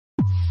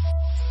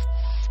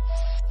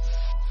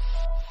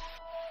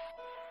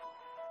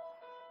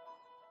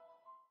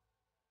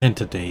And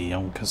today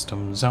on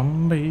Custom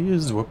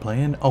Zombies, we're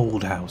playing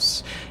Old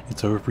House.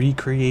 It's a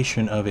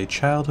recreation of a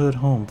childhood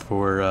home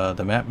for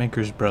the map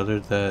maker's brother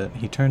that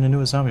he turned into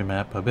a zombie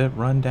map, a bit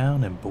run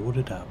down and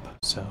boarded up.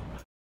 So,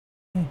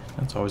 hey,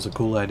 that's always a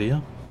cool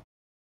idea.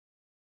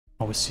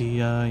 Always see, you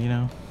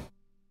know,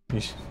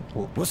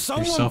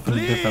 yourself in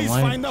a different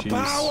light.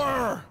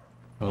 Jeez.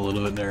 I'm a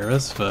little bit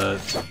nervous,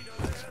 but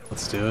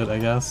let's do it, I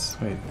guess.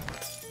 Wait.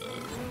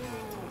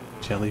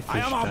 Jellyfish I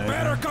am a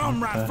better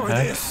comrade for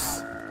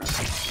this.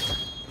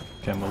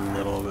 Okay, I'm a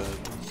little bit...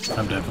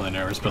 I'm definitely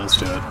nervous, but let's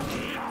do it.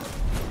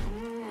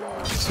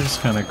 This is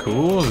kind of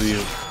cool. Are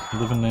you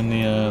living in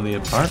the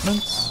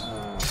apartments?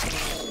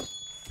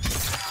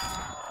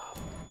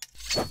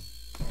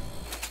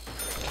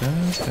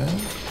 Okay.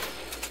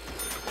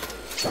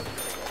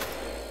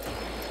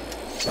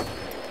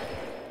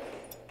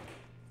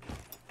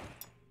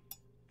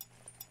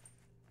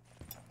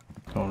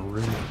 Going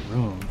room to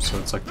room, so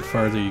it's like the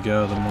farther you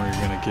go, the more you're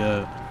gonna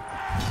get.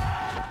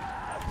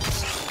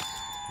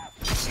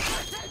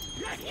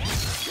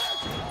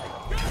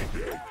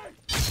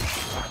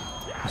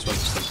 So I'll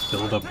just like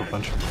build up a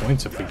bunch of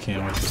points if we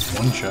can with this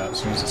one shot. As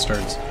soon as it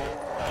starts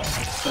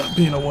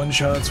being a one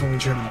shot, it's when we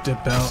try to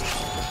dip out.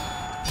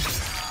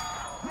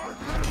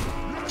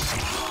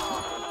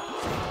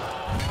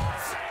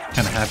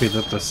 Kind of happy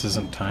that this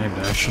isn't timed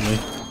actually.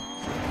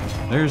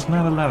 There's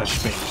not a lot of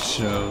space,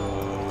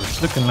 so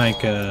it's looking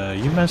like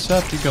you mess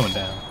up, you're going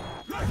down.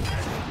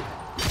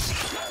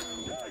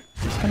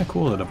 It's kind of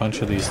cool that a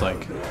bunch of these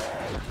like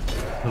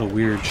little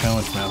weird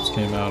challenge maps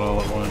came out all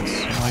at once.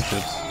 I like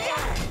it.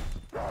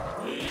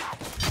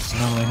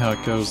 Normally how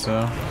it goes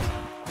though.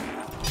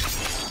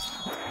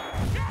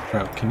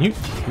 Bro, can you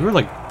were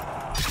like,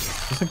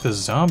 it's like the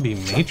zombie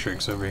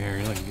matrix over here.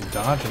 You're like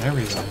dodging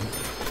everything.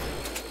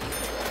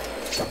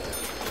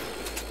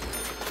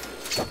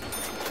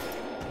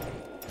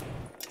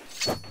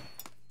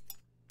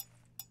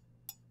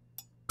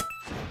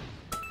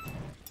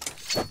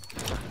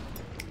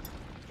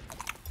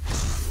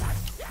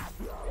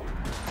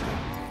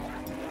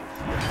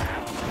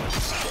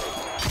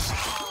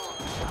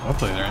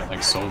 Hopefully there aren't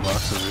like soul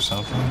boxes or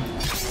something.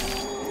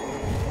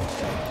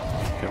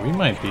 Okay, we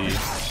might be...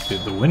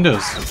 Dude, the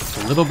window's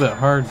a little bit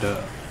hard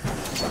to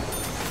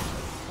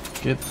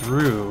get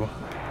through.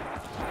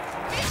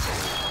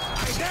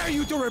 I dare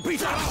you to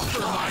repeat after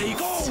my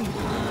goal.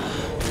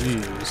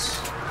 Jeez.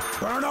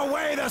 Burn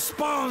away the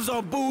spawns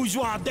of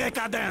bourgeois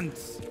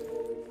decadence.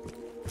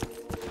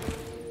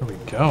 Where are we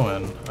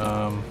going?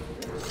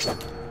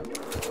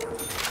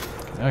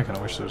 Okay, I kind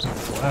of wish there was a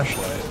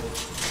flashlight.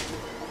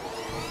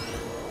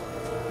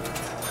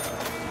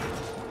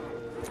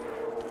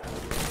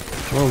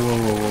 Whoa.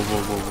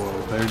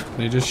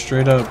 They just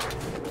straight up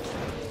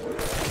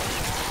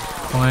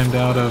climbed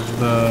out of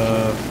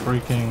the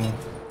freaking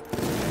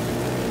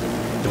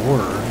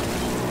door.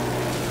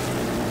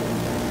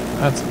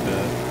 That's a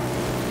bit...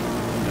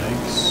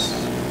 Yikes.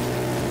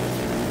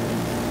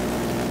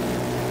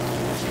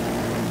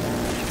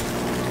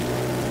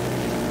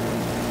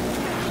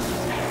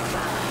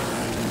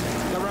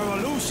 The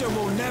revolution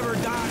will never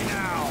die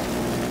now.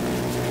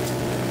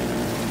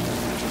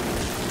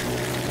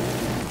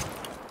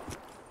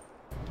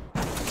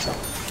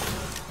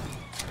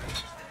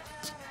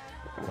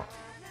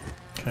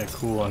 Okay,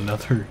 cool,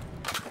 another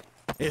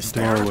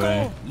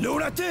doorway.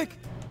 Lunatic!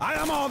 I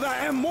am all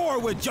that and more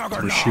with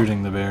Juggernaut. We're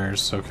shooting the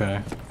bears,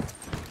 okay.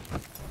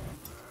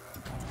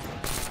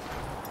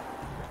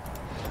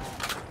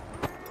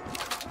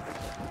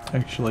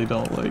 Actually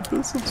don't like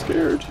this, I'm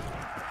scared.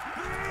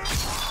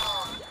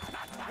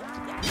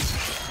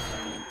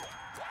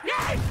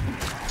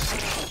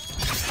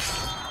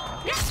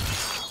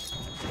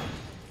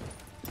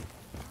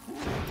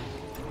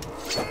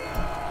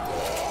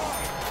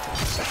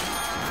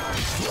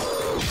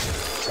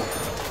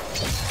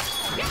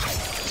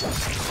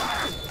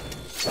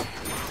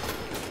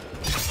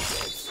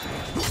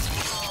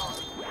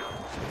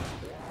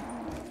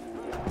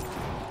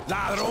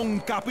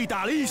 Ladrón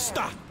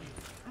capitalista.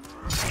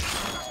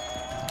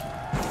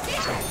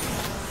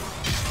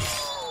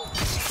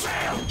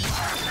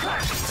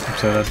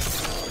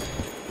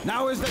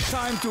 Now is the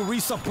time to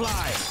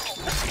resupply.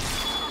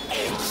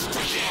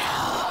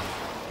 Insta-kill.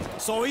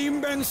 Soy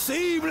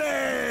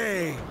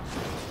invencible.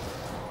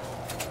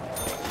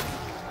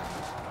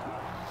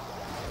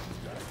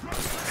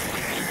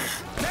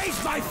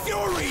 Face my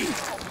fury.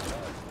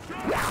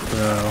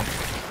 Bro.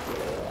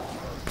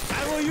 I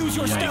will use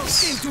your stealth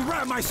skin to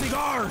wrap my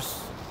cigars.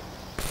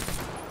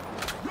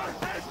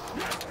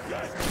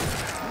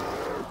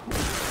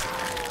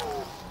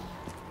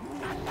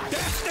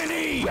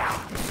 Destiny.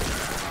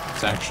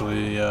 It's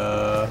actually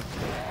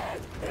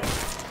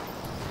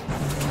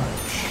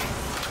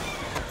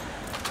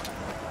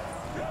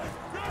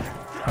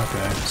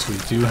okay, so we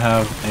do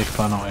have a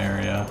funnel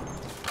area.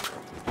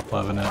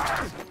 Loving it.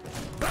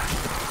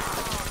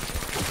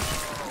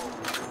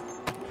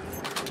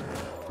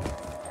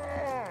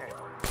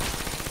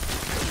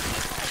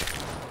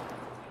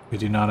 We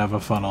do not have a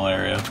funnel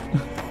area.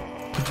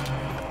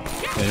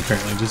 They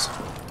apparently just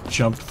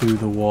jumped through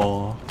the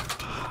wall.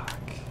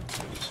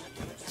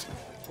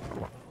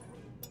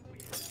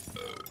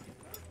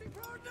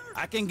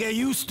 I can get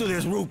used to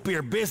this root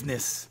beer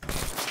business.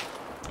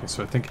 Okay,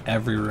 so I think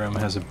every room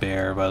has a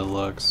bear by the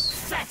looks.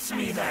 Fetch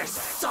me their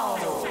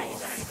soul.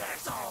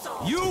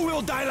 You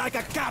will die like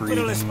a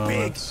capitalist Breathing pig.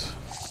 moments.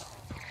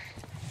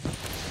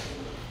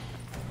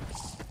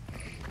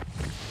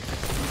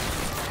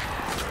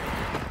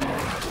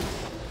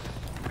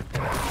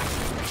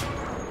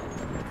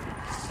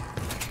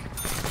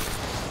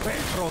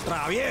 Perro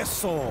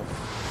travieso.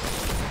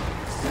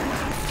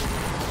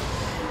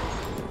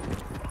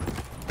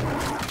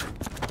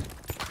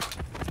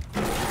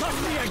 Touch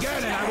me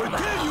again and I will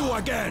kill you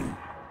again.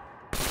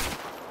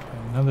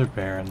 Another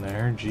bear in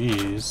there,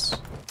 jeez.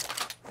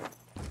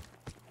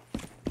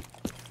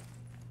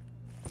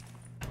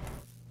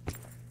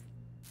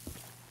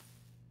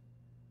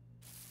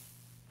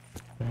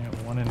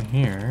 One in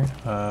here.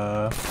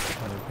 Another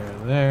bear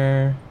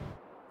there.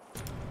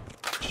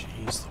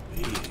 Jeez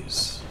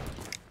Louise.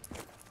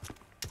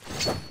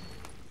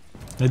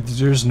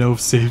 There's no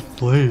safe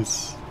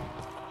place.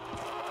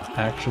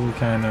 Actually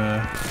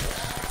kinda...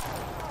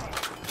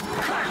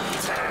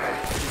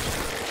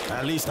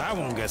 At least I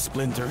won't get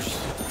splinters.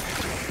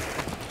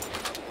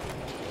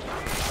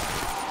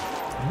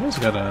 You guys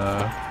got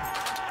a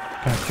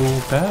kind of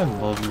cool pad,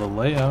 love the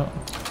layout.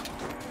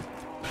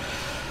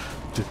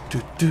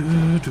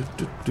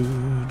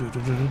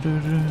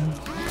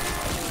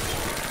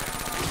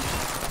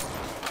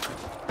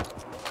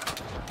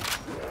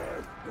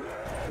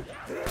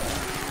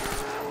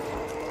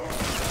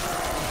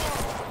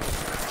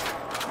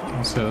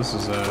 So this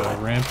is a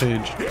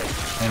rampage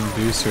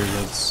inducer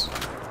that's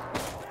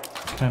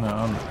kind of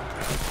on the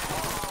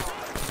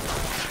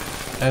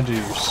edge of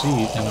your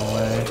seat in a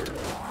way.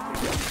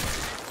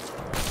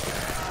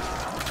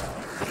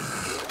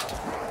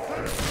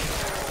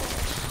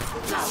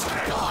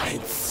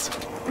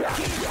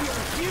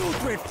 Huge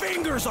with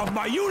fingers of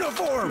my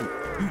uniform,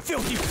 you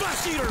filthy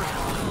flesh eater!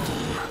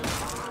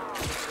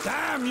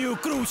 Damn you,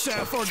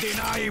 Khrushchev, for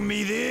denying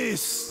me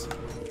this!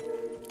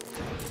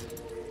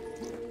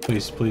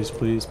 Please, please,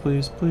 please,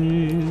 please,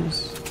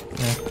 please.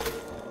 Yeah.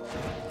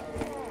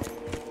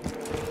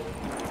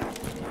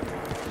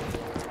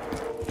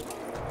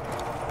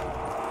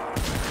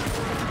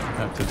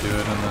 Have to do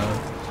it in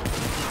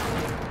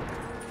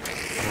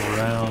the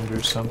round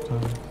or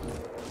something.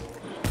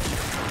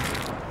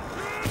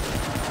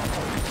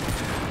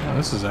 Oh,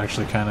 this is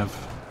actually kind of...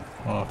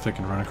 Well, if they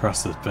can run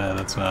across this bed,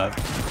 that's not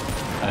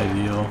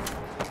ideal.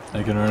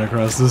 They can run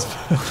across this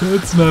bed,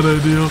 it's not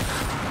ideal.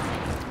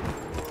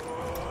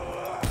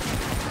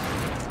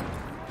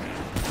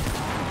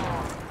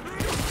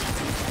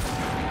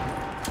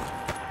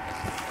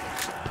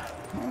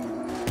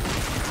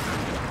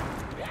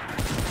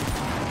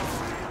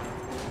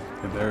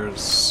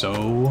 There's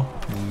so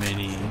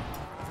many.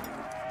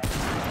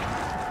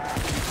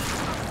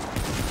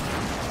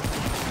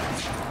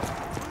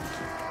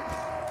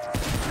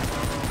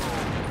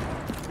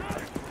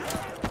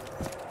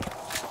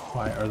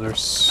 Why are there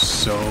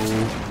so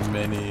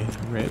many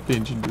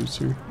rampage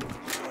inducer?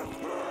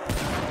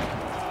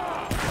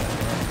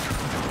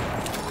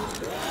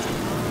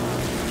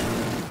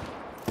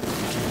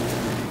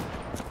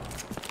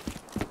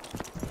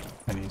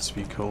 I need to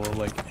be cool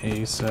like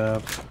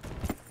ASAP.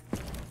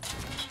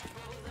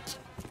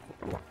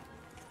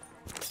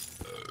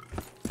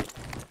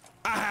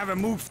 I haven't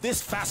moved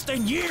this fast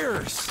in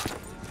years!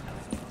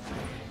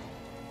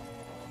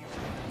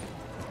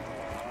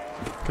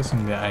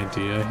 Guessing the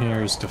idea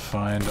here is to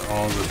find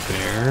all the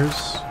bears.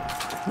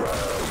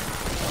 Oh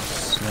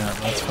snap,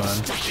 that's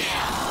fun.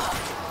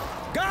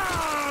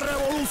 ¡Ga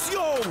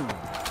revolución!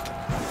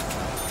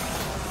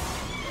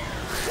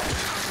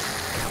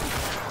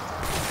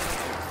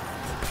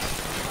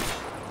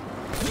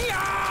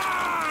 ¡Ya!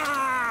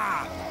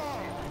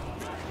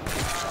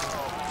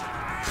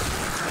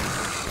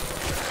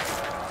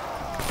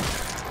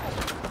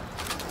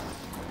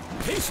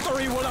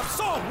 History will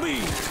absolve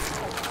me!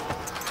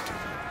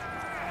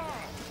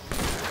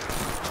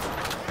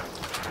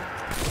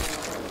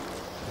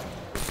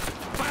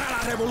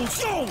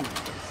 Revolution!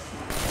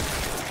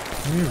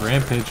 Maybe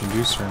rampage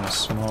inducer in a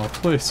small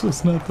place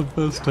was not the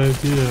best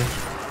idea. I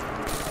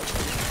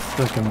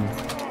feel like I'm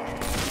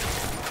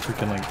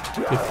freaking like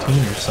 15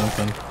 or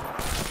something.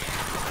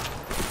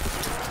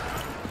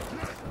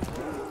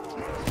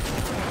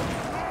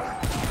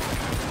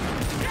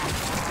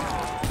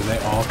 Do they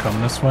all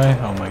come this way?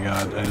 Oh my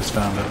god, I just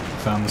found it.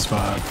 Found the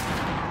spot.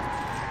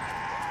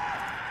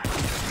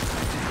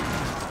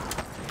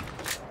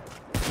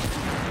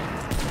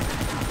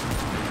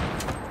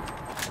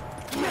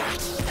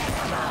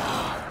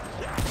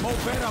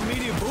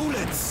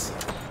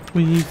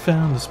 We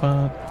found the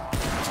spot.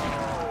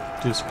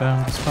 Just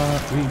found the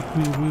spot. We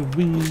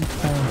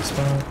found the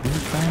spot. We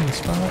found the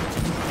spot. We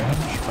found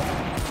the spot.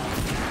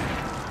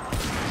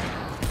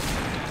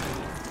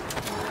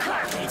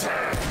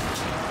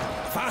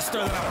 Faster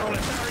than a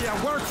proletariat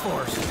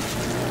workforce.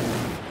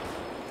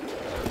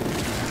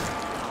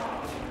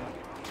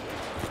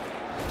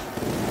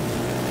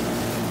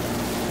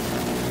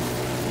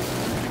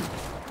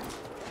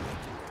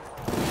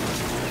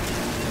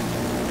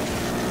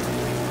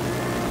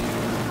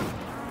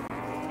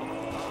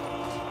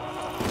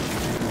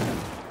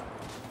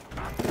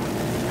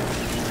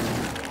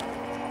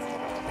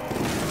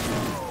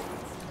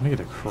 I'm gonna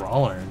get a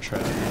crawler and try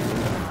to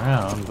get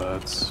around,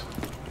 but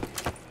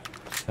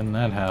then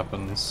that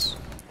happens.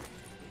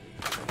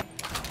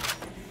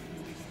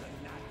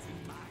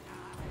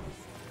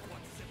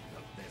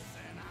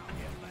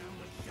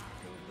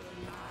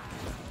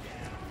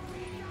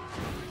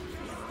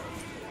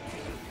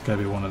 Gotta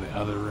be one of the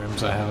other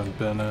rooms I haven't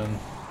been in.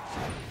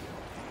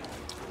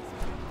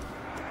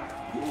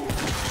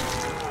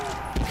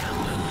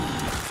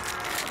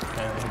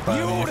 Okay,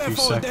 buy me a few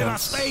seconds.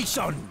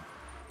 Devastation!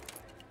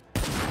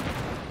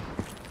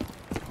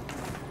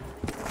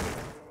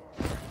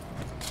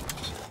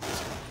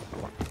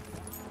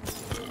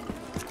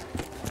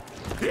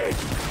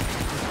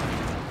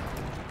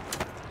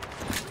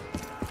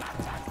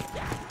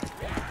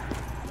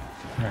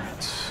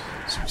 Alright,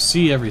 so we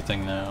see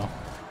everything now.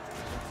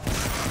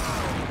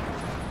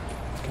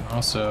 We can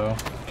also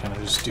kind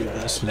of just do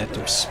this, let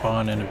them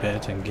spawn in a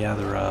bit and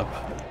gather up.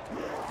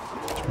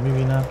 Which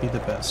maybe not be the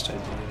best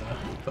idea,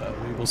 but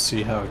we will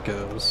see how it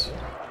goes.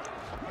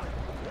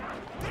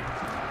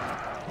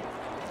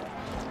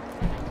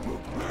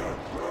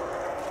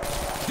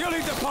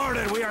 Dearly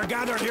departed, we are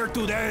gathered here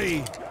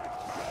today.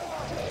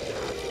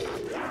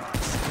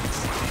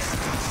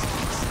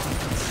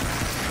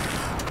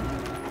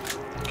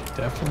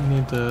 Definitely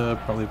need to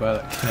probably buy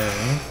that K.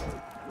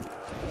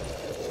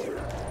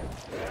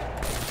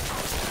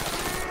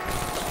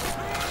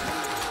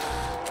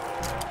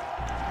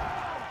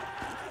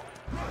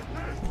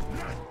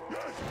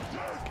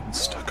 Getting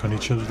stuck on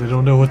each other, they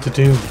don't know what to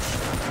do. I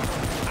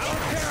don't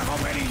care how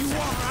many you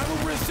are, I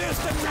will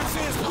resist and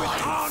resist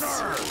with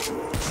honor!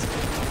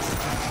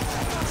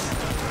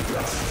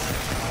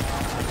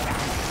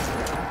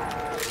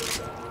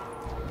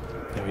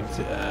 Yeah, we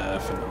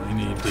definitely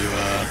need to,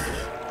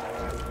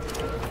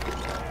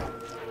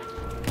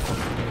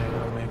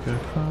 make a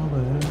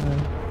crawler.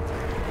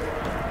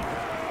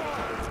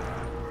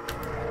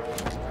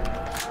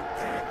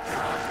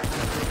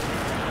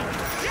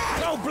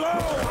 No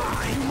blow!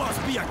 You must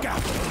be a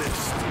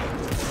capitalist!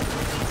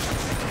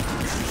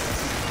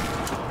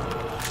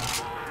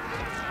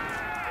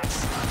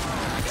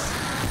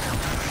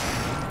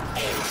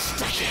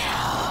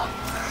 Insta-kill!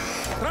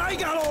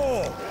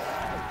 Tráigalo!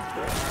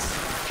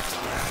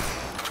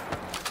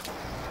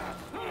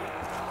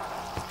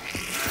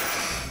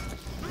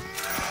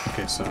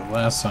 Okay, so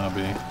last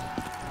zombie.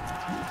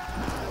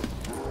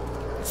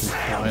 We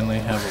finally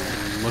have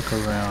a look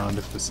around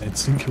if this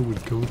Ensinka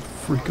would go the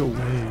freak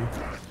away.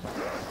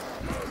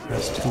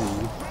 That's two.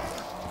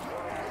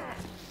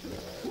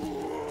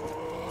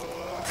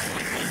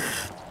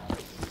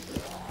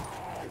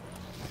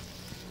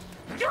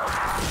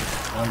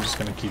 I'm just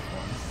gonna keep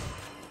one.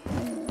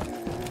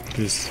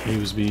 Because he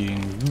was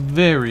being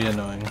very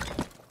annoying.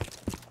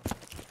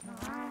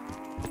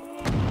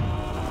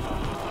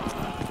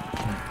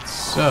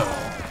 So,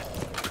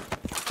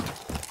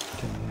 we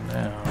can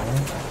now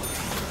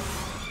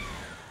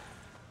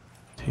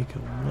take a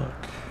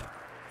look.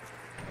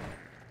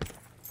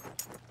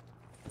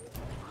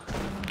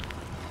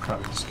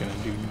 Probably just gonna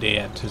do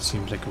that. It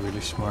seems like a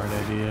really smart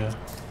idea.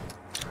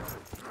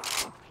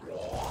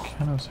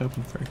 Kinda was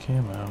hoping for a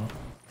camo.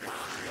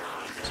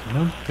 So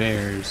no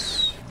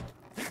bears.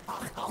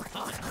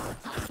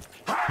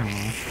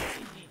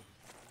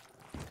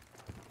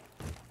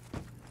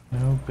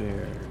 No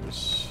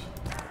bears.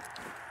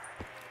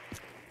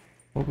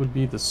 What would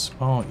be the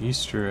small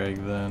Easter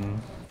egg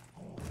then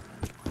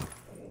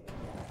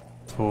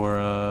for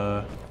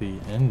the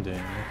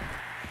ending?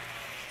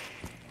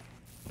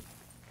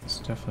 It's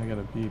definitely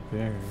gotta be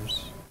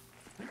bears.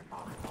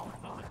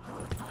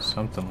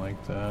 Something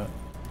like that.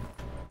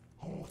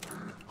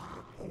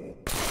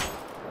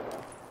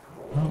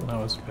 Oh, that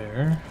was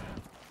bear.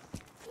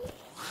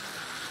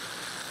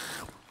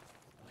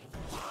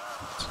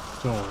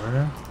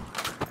 Door.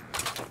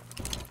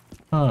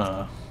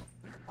 Huh.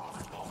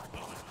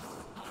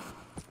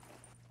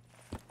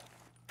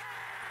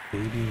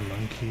 Baby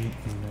monkey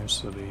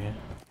nursery.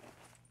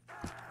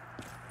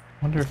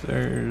 Wonder if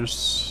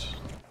there's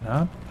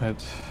not,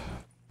 but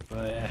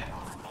bleh.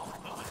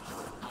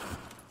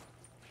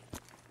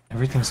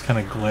 Everything's kind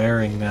of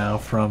glaring now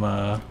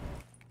from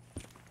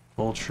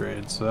full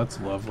trade, so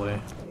that's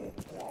lovely.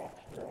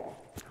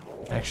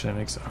 Actually, it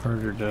makes it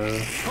harder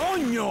to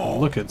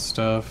look at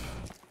stuff.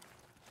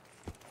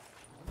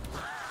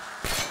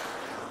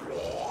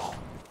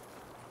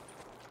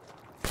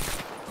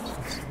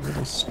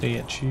 Little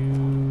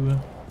statue.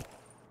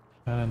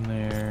 Got in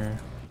there.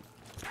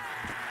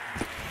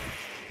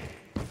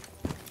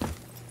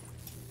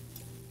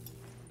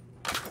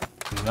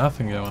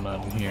 Nothing going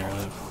on here.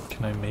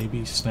 Can I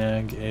maybe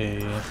snag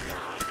a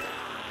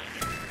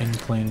in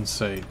plain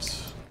sight?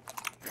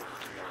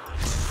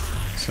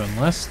 So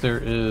unless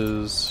there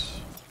is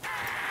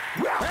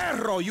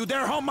Perro, you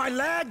dare harm my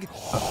leg?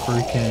 a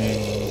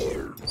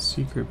freaking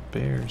secret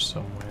bear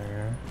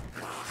somewhere,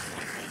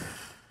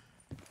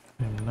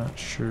 I'm not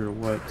sure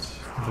what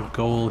the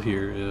goal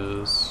here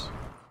is.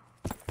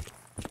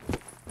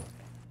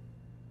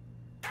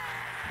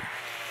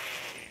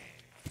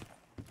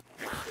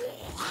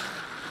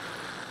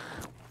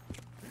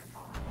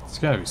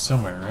 gotta be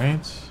somewhere,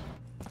 right?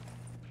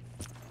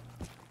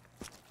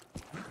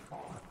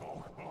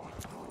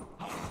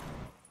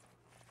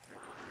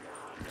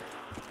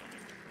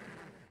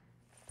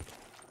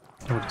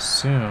 I would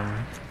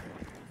assume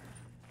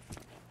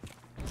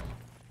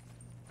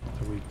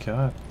that we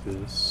got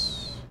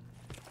this.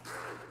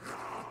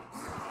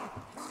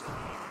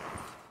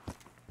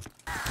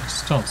 I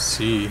just don't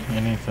see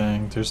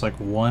anything. There's like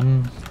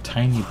one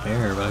tiny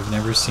bear, but I've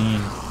never seen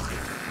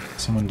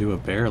someone do a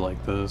bear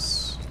like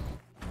this.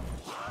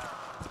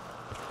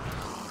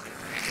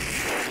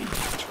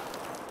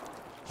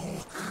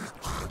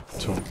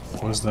 So,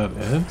 was that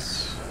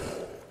it?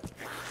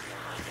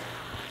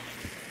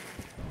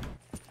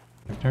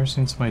 I've never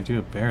seen somebody do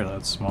a bear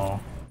that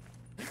small.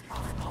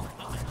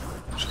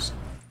 Which is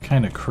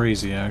kind of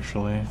crazy,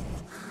 actually.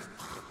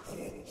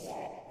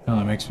 Oh,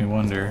 that makes me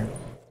wonder.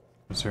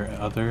 Is there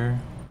other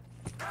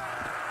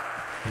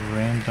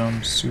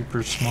random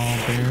super small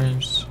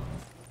bears?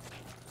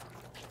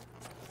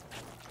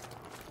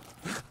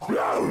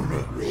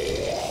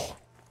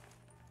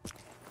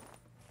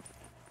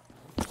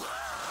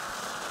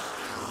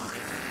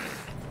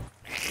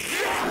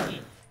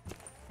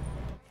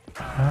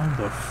 How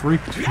the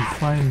freak did you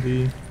find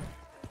the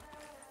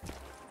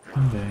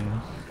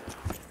ending?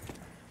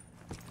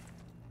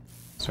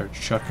 Start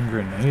chucking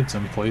grenades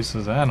in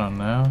places, I don't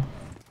know.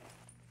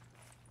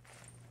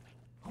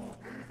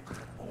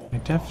 I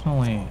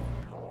definitely,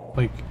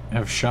 like,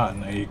 have shot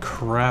a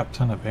crap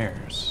ton of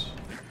bears.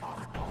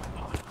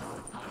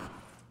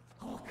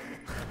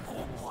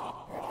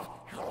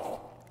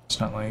 It's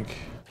not like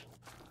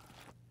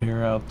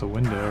you're out the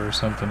window or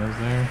something, is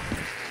there?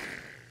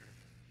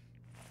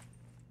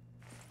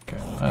 Okay,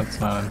 that's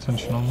not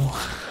intentional.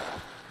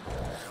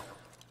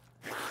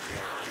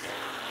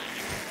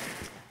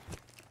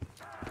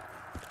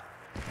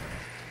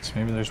 So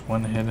maybe there's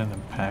one hidden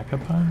in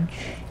Pack-a-Punch?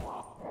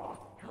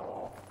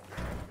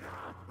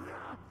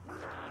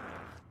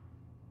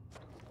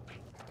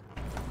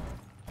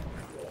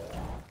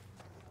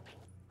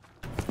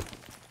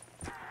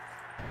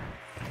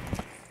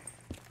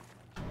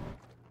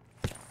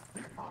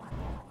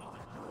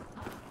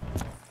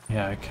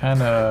 Yeah, I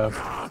kind of...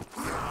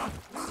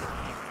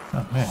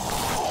 Oh man,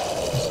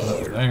 there's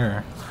another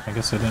there. I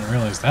guess I didn't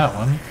realize that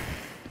one.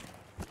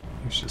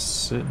 He was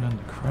just sitting in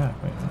the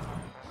crap. Wait,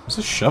 was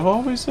the shovel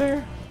always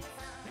there?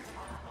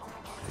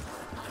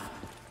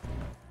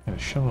 Yeah, the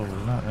shovel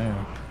was not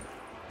there.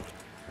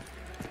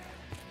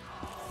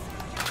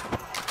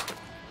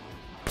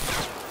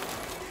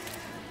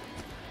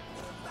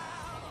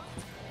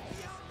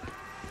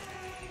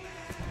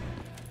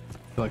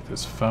 I feel like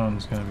this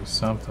phone's gonna be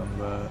something,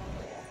 but...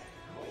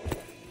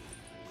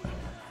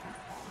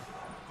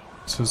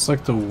 So it's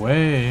like the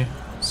way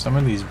some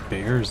of these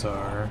bears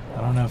are.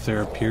 I don't know if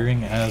they're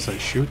appearing as I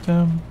shoot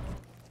them,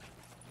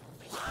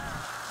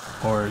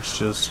 or it's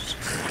just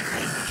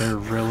they're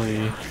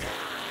really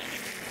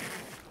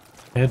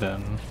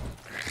hidden.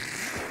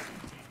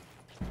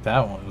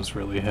 That one was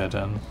really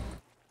hidden.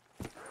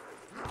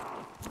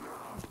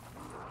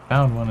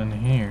 Found one in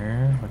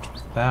here, which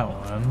was that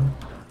one.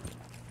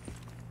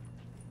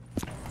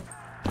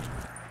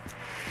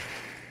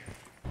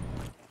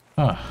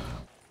 Huh.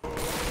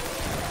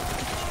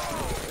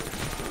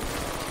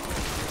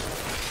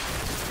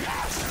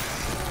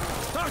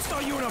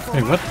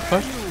 Hey, what the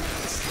fuck?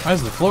 Why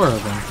is the floor open?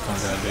 Oh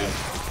god, dude.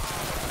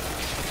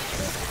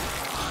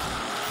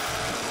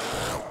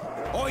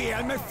 Oye,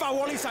 hazme el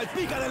favor y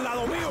salpica del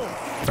lado mío.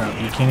 Bro,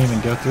 you can't even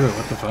go through it.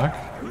 What the fuck?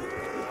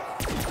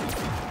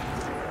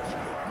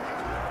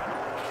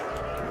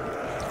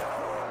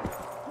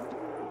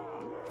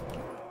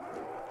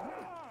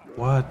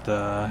 What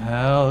the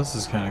hell? This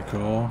is kind of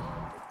cool.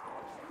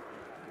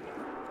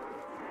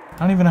 I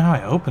don't even know how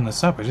I opened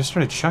this up. I just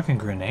started chucking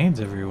grenades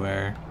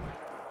everywhere.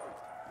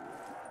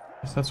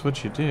 Guess that's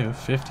what you do.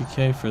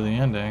 50k for the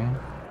ending.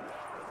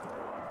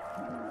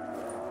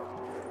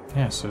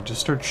 Yeah, so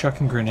just start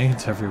chucking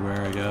grenades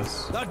everywhere, I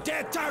guess. The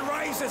dead tide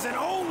rises and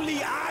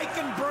only I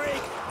can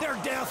break their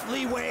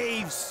deathly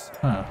waves.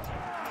 Huh.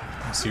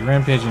 See,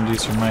 Rampage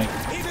Inducer might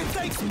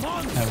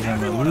have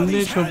them a little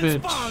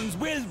bit...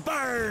 will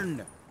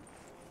burn.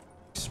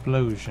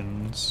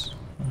 Explosions.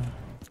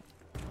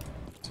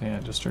 So yeah,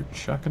 just start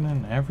chucking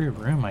in every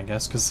room, I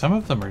guess, because some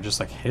of them are just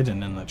like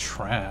hidden in the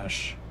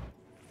trash.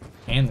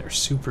 And they're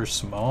super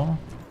small.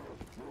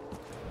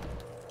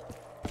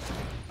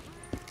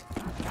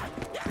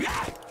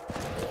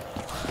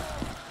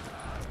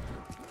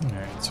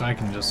 Alright, so I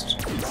can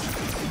just...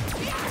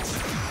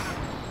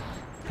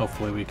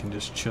 Hopefully we can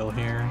just chill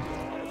here.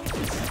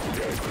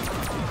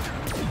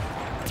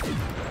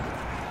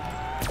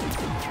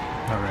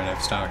 Alright, I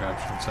have stock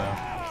options, so...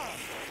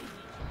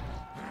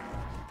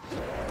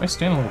 If I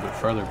stand a little bit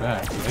farther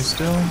back, do I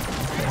still?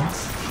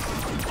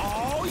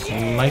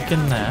 Okay.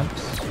 Liking that.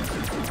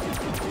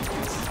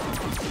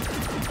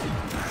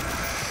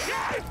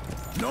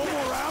 No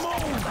more ammo?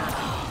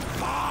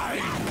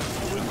 Fine. I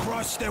will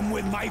crush them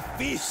with my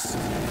fist.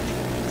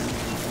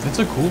 It's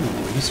a cool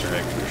Easter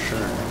egg for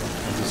sure.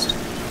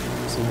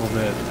 It's a little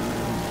bit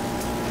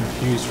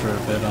confused for a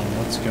bit on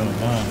what's going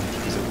on,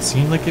 because it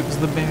seemed like it was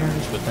the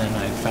bears, but then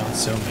I found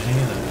so many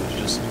that it was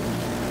just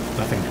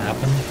nothing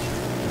happened.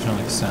 There's no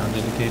like sound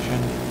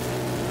indication.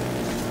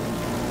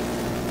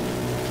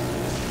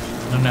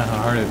 I don't know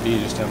how hard it'd be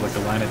just to have like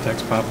a line of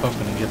text pop up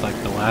and then get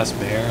like the last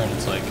bear and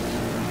it's like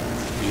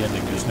the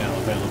ending is now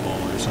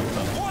available or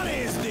something. What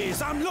is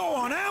this? I'm low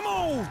on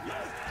ammo!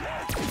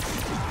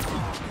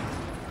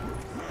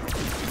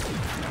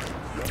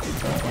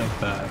 Don't like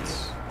that.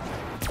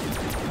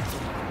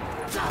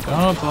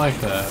 Don't like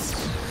that.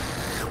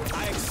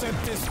 I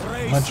accept this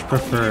race Much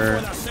prefer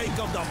only for the sake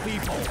of the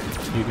people.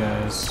 you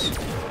guys.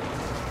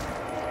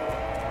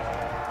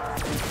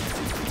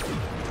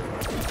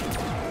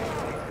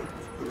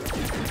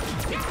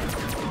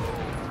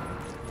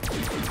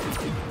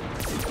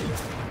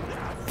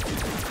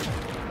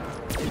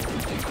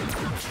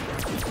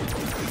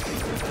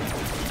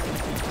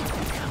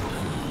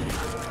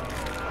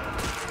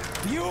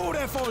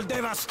 Beautiful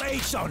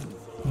devastation! I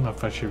don't know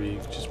if I should be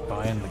just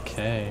buying the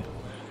K.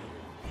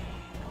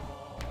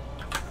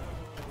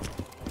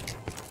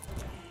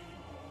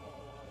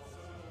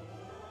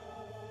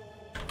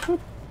 Boop.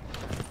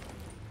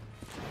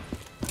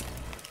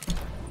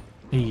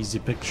 Easy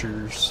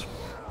pictures.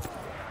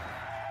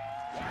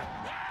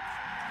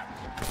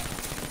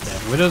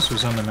 Yeah, Widows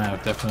was on the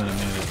map, definitely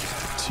made it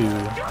too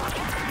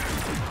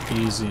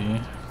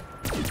easy.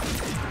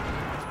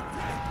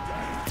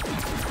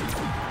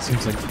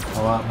 Seems like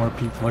a lot more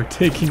people are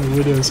taking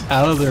Widows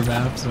out of their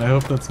maps, and I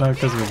hope that's not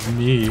because of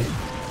me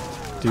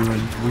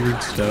doing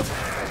weird stuff.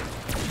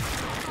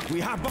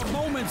 We have but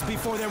moments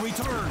before they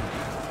return.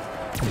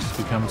 It just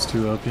becomes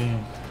too OP.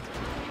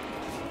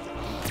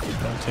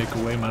 Don't take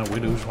away my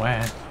Widow's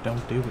wine.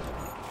 Don't do it.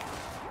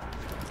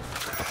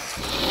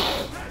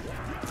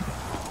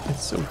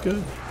 It's so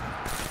good.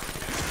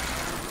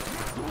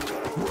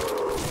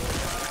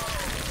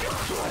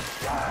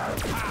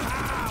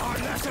 Our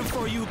lesson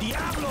for you,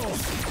 Diablos!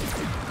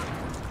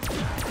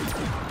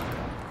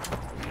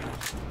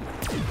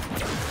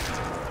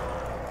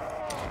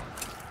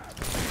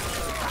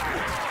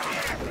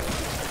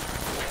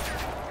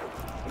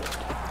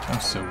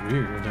 That's so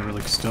weird. They were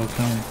like still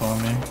coming for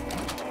me.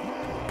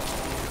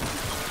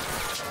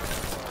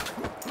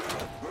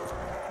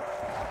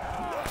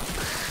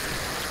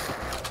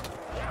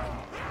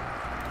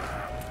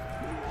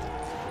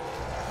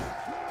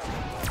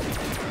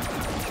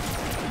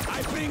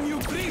 I bring you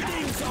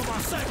greetings of a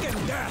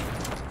second death!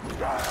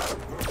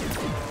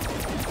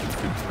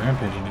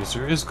 Rampage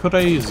Inducer is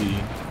crazy.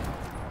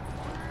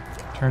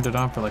 Turned it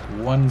on for like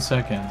 1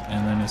 second,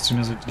 and then as soon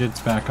as it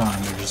gets back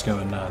on, they're just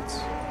going nuts.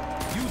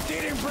 You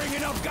didn't bring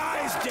enough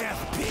guys,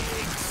 death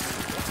pigs!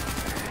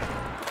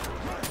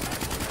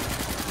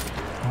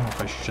 I don't know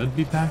if I should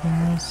be packing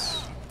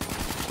this.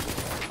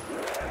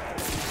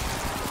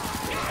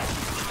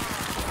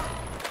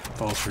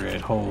 Vulture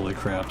Aid, holy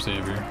crap,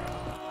 Savior.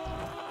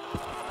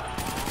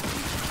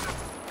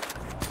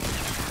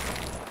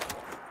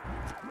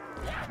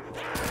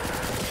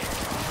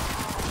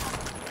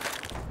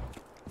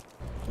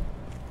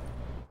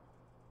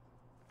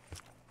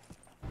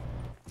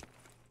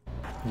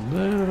 A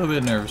little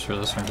bit nervous for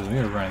this one because we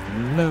are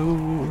running low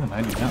and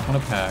I do not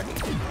want to pack.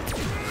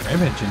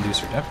 Rampage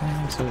Inducer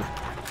definitely makes it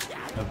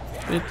a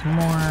bit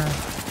more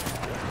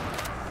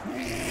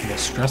I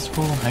guess,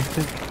 stressful,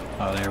 hectic.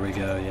 Oh, there we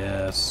go,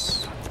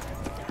 yes.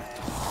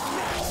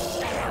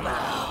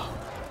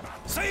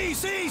 See!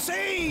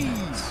 A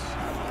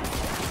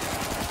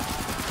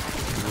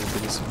little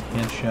bit of some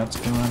headshots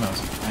going. I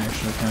was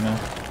actually kind of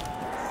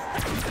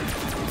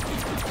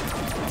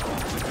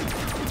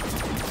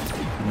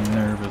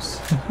nervous.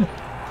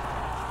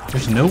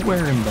 There's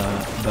nowhere in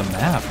the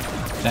map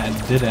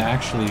that did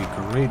actually a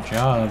great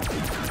job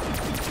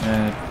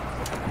at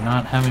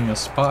not having a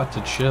spot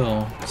to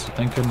chill, so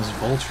thank goodness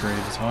Vulture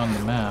Aid is on the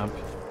map.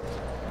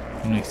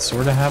 And we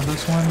sort of have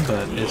this one,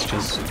 but it's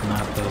just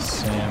not the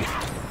same.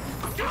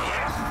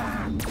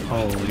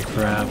 Holy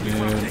crap,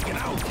 dude.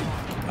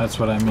 That's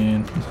what I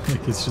mean.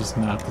 Like, it's just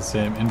not the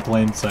same. In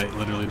plain sight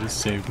literally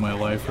just saved my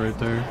life right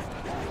there.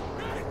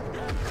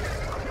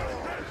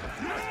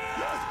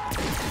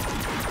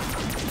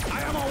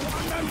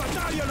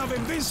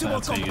 So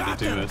that's how you gotta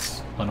do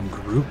it. Let them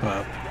group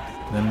up,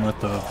 then let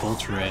the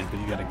Vulture Aid, but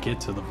you gotta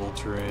get to the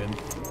Vulture Aid.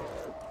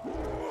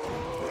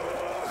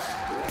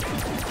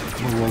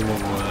 Whoa.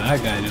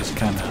 That guy just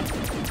kinda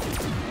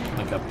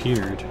like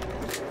appeared.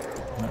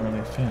 I'm not really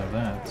a fan of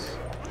that.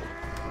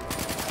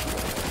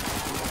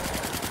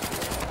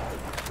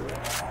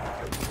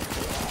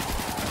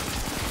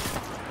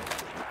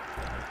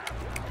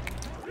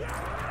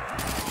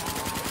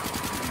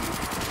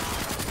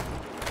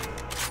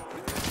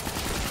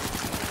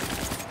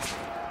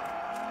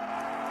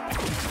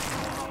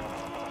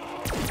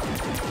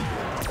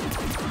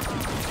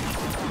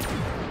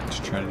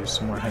 Try to do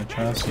some more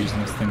headshots using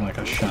this thing like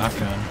a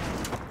shotgun.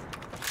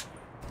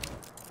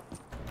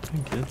 Can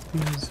I get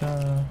these,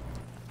 I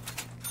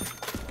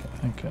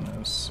think I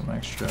know some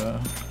extra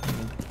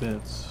little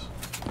bits.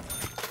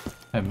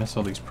 I miss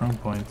all these prone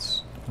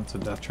points. That's a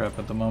death trap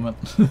at the moment.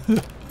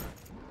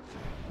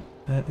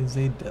 That is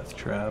a death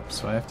trap,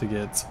 so I have to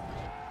get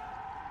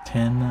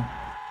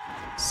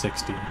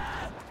 1060.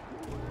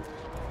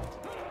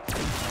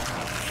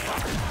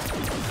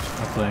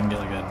 Hopefully I can get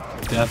like a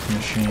death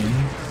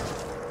machine.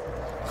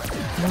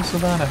 Most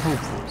of that I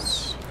hope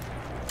is.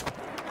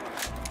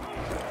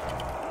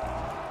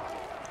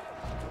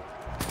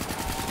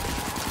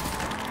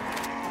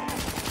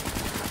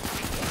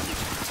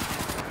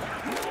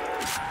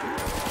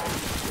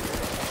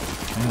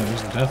 And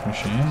there's the death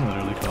machine,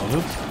 literally called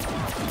it.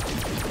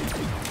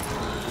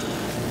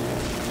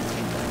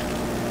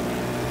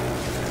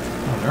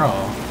 Oh, they're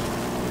all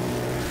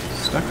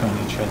stuck on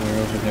each other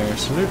over there.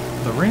 So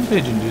the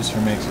rampage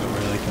inducer makes it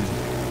where they can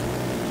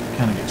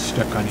kind of get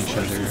stuck on each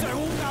other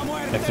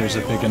if there's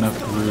a big enough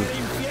group.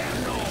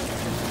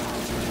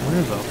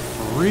 Where the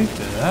freak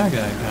did that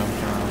guy come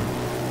from?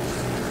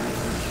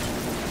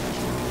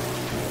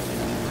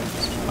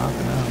 It's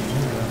popping out of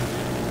nowhere.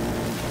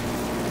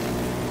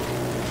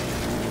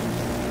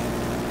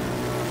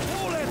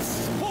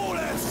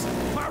 Bullets!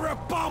 My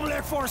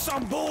republic for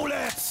some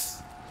bullets!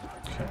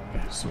 Okay,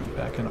 so we're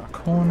back in our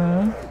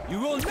corner. You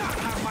will not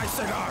have my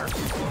cigars!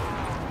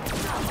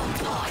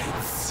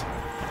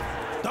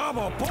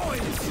 Double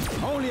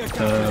points! Only a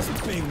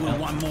capitalist pig will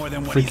want more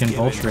than what he's Freaking given.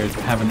 Vulture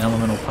have an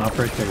elemental pop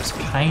right there is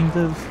kind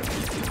of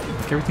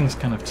like everything's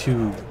kind of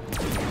too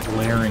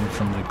glaring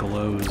from the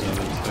glows of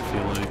it, I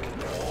feel like.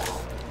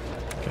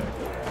 Okay.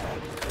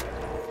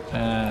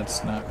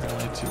 That's not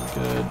really too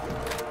good.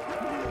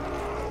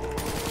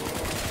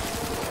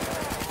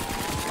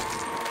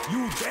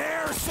 You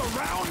dare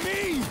surround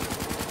me?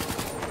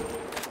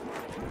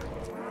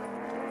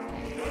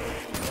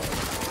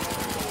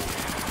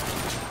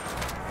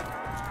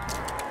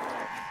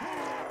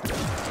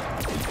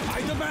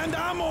 I demand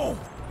ammo!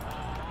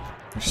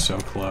 You're so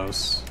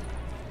close.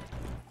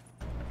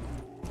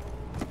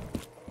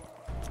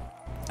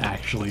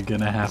 Actually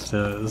gonna have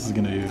to, this is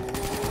gonna be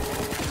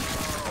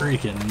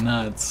freaking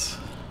nuts.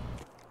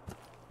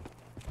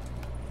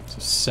 So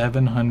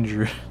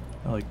 700,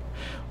 like,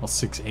 well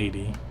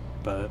 680,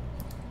 but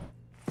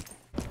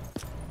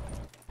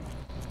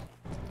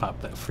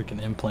pop that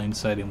freaking in plain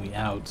sight and we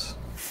out.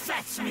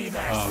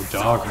 Oh,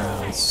 dog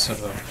rounds, so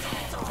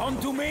Come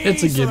to me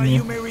it's a so give that me.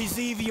 you may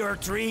receive your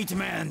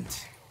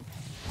treatment.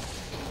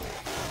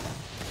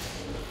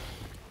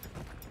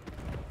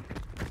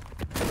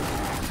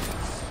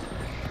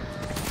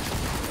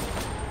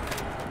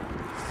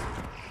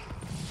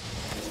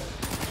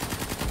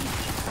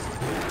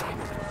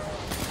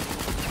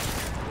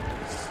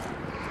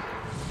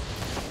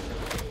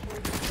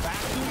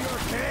 Back to your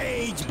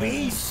cage,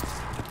 beast!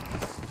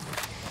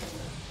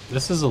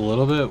 This is a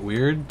little bit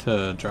weird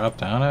to drop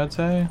down, I would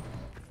say.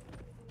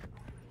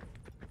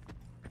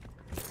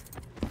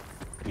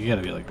 You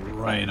gotta be like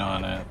right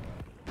on it.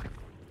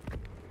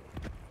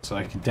 So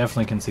I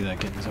definitely can see that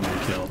getting somebody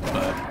killed,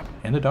 but...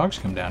 And the dogs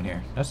come down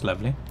here. That's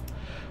lovely.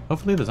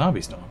 Hopefully the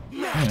zombies don't.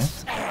 Anyway,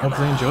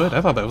 hopefully you enjoyed. I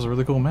thought that was a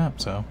really cool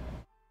map, so...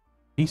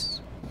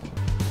 Peace.